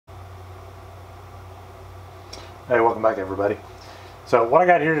Hey, welcome back everybody. So what I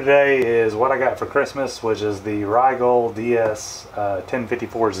got here today is what I got for Christmas, which is the Rigol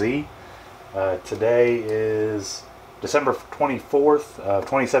DS1054Z. Today is December 24th of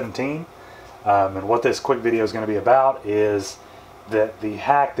 2017. And what this quick video is going to be about is that the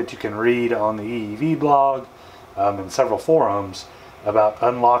hack that you can read on the EEVblog and several forums about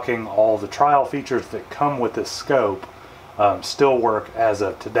unlocking all the trial features that come with this scope still work as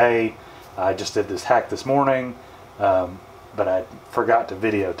of today. I just did this hack this morning, but I forgot to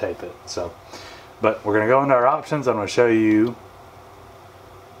videotape it. But we're going to go into our options. I'm going to show you.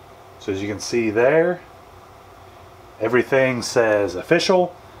 So as you can see there, everything says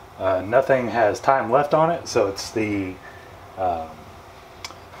official. Nothing has time left on it, so it's the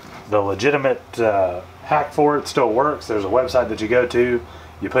legitimate hack for it still works. There's a website that you go to,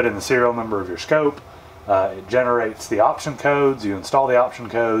 you put in the serial number of your scope, it generates the option codes, you install the option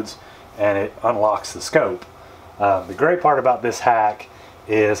codes, and it unlocks the scope. The great part about this hack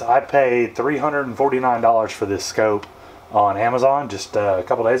is I paid $349 for this scope on Amazon just a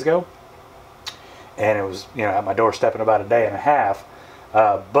couple days ago, and it was, you know, at my doorstep in about a day and a half.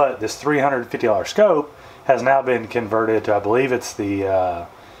 But this $350 scope has now been converted to, I believe it's the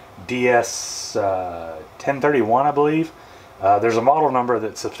DS1031, I believe. There's a model number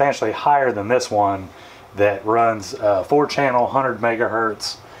that's substantially higher than this one that runs 4-channel 100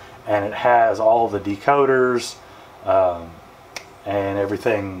 megahertz, and it has all the decoders and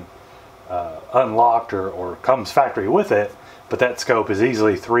everything unlocked or comes factory with it, but that scope is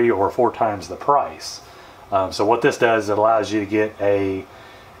easily 3 or 4 times the price. So what this does, it allows you to get a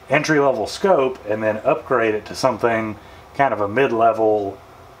entry-level scope and then upgrade it to something kind of a mid-level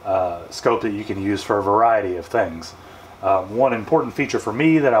scope that you can use for a variety of things. One important feature for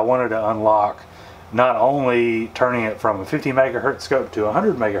me that I wanted to unlock, not only turning it from a 50 megahertz scope to a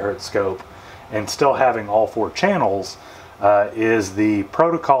 100 megahertz scope and still having all 4 channels, is the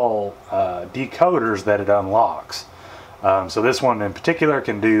protocol decoders that it unlocks. So this one in particular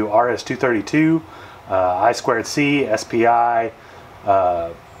can do RS-232, I2C, SPI,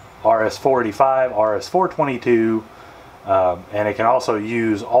 RS-485, RS-422, and it can also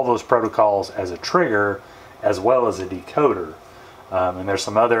use all those protocols as a trigger as well as a decoder. And there's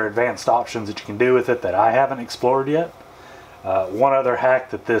some other advanced options that you can do with it that I haven't explored yet. One other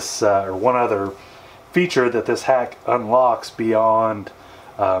hack that this, or one other feature that this hack unlocks beyond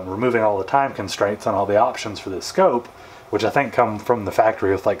removing all the time constraints on all the options for this scope, which I think come from the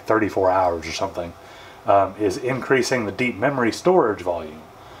factory with like 34 hours or something, is increasing the deep memory storage volume.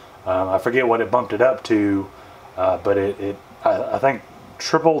 I forget what it bumped it up to, but I think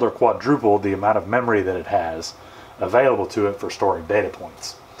tripled or quadrupled the amount of memory that it has available to it for storing data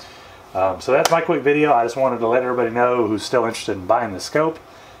points. So that's my quick video. I just wanted to let everybody know who's still interested in buying this scope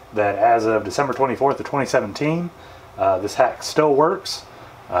that as of December 24th of 2017, this hack still works.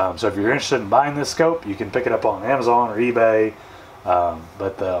 So if you're interested in buying this scope, you can pick it up on Amazon or eBay,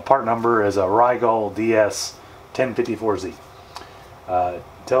 but the part number is a Rigol DS1054Z.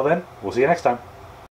 Until then, we'll see you next time.